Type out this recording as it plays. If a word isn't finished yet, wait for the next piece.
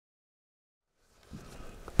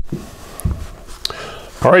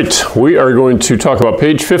All right, we are going to talk about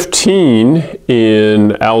page 15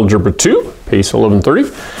 in Algebra 2, page 1130.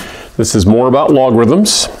 This is more about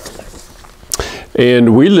logarithms.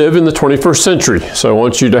 And we live in the 21st century, so I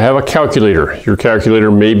want you to have a calculator. Your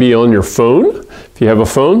calculator may be on your phone, if you have a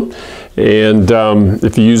phone. And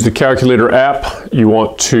if you use the calculator app, you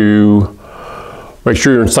want to make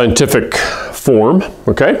sure you're in scientific form,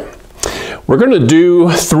 okay? We're going to do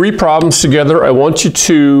 3 problems together. I want you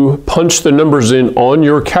to punch the numbers in on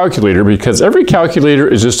your calculator because every calculator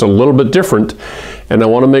is just a little bit different, and I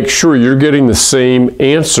want to make sure you're getting the same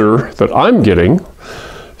answer that I'm getting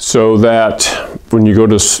so that when you go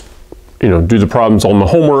to do the problems on the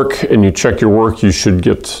homework and you check your work, you should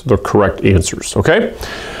get the correct answers, okay?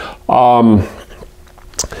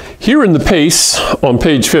 Here in the PACE on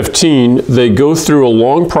page 15, they go through a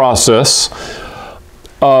long process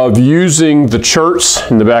of using the charts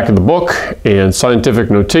in the back of the book and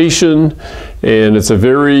scientific notation, and it's a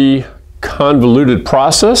very convoluted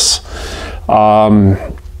process.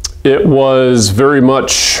 It was very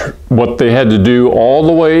much what they had to do all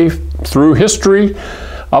the way through history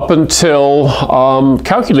up until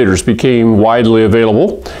calculators became widely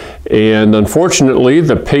available. And unfortunately,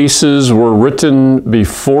 the PACEs were written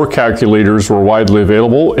before calculators were widely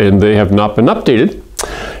available, and they have not been updated.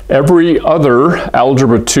 Every other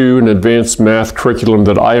Algebra 2 and advanced math curriculum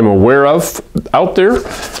that I am aware of out there,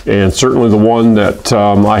 and certainly the one that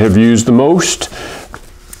I have used the most,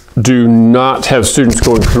 do not have students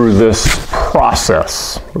going through this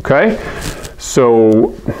process, okay?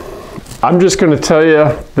 So I'm just going to tell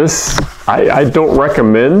you this, I don't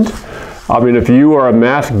recommend. I mean, if you are a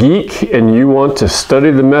math geek and you want to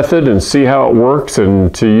study the method and see how it works,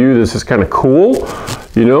 and to you this is kind of cool,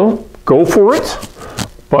 go for it.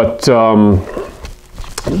 But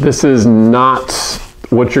this is not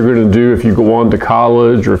what you're going to do if you go on to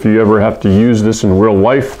college, or if you ever have to use this in real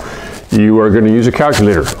life. You are going to use a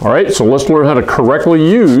calculator. All right, so let's learn how to correctly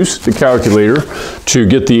use the calculator to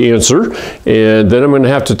get the answer. And then I'm going to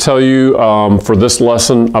have to tell you for this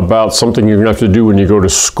lesson about something you're going to have to do when you go to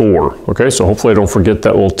score. Okay, so hopefully I don't forget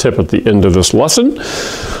that little tip at the end of this lesson.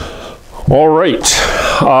 All right,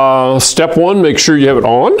 step 1, make sure you have it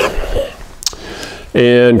on.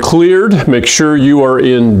 And cleared, make sure you are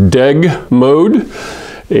in DEG mode.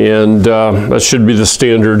 And that should be the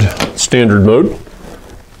standard mode.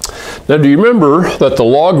 Now, do you remember that the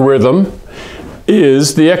logarithm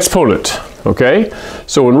is the exponent, okay?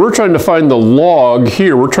 So when we're trying to find the log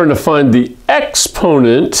here, we're trying to find the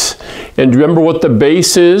exponent. And do you remember what the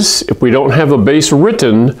base is? If we don't have a base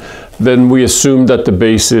written, then we assume that the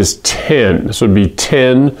base is 10. So it would be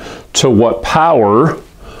 10 to what power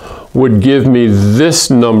would give me this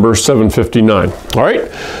number, 759. All right?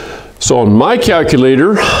 So on my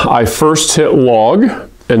calculator, I first hit log,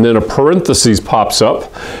 and then a parentheses pops up,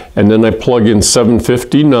 and then I plug in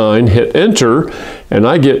 759, hit enter, and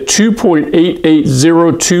I get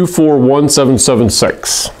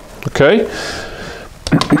 2.8802417776. Okay?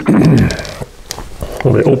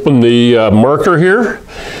 Let me open the marker here.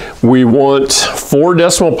 We want 4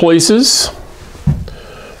 decimal places.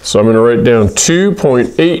 So I'm going to write down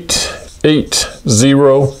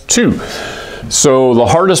 2.8802. So the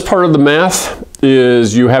hardest part of the math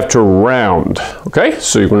is you have to round, okay?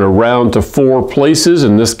 So you're going to round to 4 places.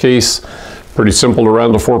 In this case, pretty simple to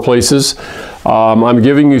round to 4 places. I'm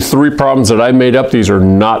giving you 3 problems that I made up. These are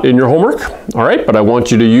not in your homework, all right? But I want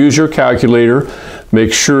you to use your calculator.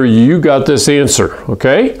 Make sure you got this answer,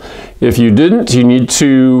 okay? If you didn't, you need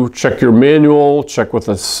to check your manual, check with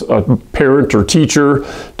a parent or teacher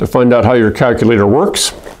to find out how your calculator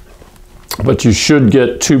works. But you should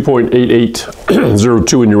get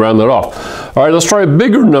 2.8802 when you round that off. All right, let's try a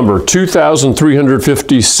bigger number,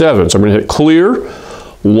 2,357. So I'm going to hit clear,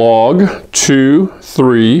 log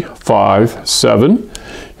 2357,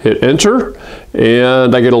 hit enter,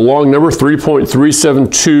 and I get a long number,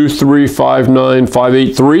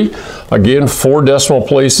 3.372359583. Again, 4 decimal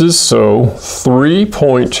places, so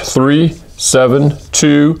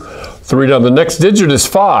 3.3723. Now the next digit is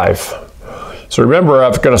 5. So remember,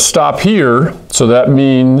 I've got to stop here, so that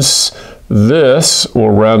means this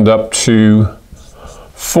will round up to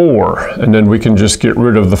 4, and then we can just get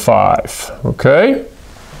rid of the 5, okay?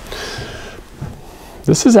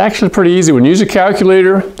 This is actually pretty easy. When you use a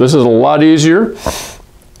calculator, this is a lot easier.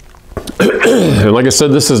 And like I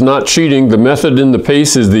said, this is not cheating. The method in the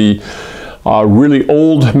PACE is the really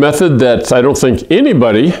old method that I don't think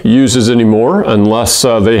anybody uses anymore unless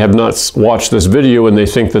they have not watched this video and they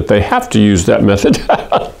think that they have to use that method.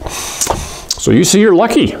 So you see, you're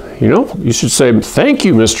lucky. You should say, thank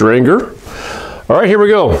you, Mr. Anger. All right, here we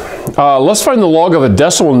go. Let's find the log of a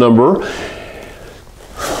decimal number.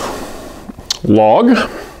 log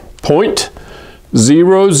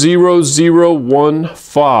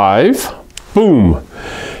 0.00015, boom,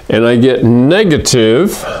 and I get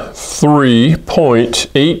negative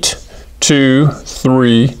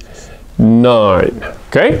 3.8239.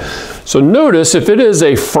 Okay, so notice if it is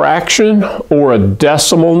a fraction or a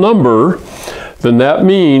decimal number, then that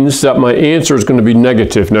means that my answer is going to be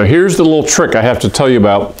negative. Now here's the little trick I have to tell you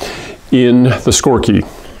about in the score key.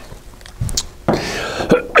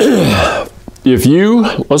 If you,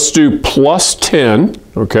 let's do plus 10,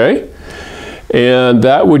 okay, and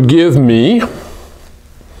that would give me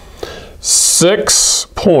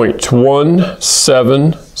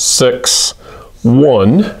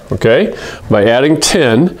 6.1761, okay, by adding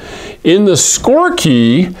 10. In the score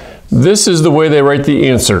key, this is the way they write the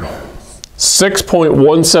answer.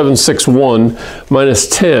 6.1761 minus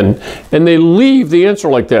 10, and they leave the answer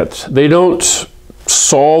like that. They don't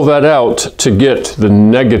solve that out to get the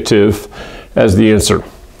negative as the answer.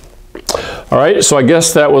 All right, so I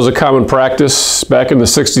guess that was a common practice back in the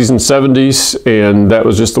 60s and 70s, and that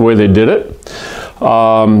was just the way they did it.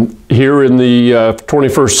 Here in the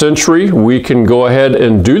 21st century, we can go ahead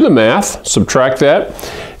and do the math, subtract that,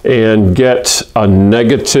 and get a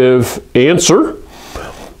negative answer.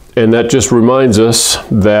 And that just reminds us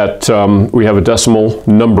that we have a decimal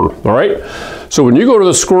number, all right? So when you go to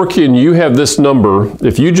the score key and you have this number,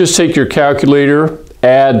 if you just take your calculator,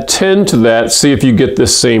 add 10 to that, see if you get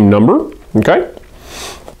this same number, okay?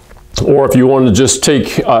 Or if you want to just take,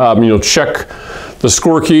 check the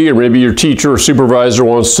score key, or maybe your teacher or supervisor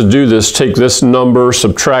wants to do this, take this number,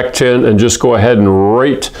 subtract 10, and just go ahead and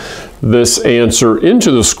write this answer into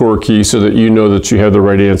the score key so that you know that you have the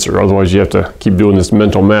right answer. Otherwise, you have to keep doing this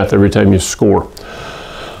mental math every time you score.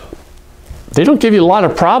 They don't give you a lot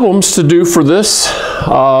of problems to do for this.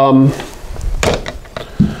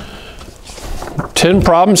 10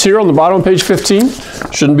 problems here on the bottom of page 15.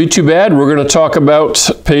 Shouldn't be too bad. We're going to talk about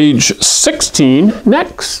page 16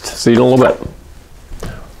 next. See you in a little bit.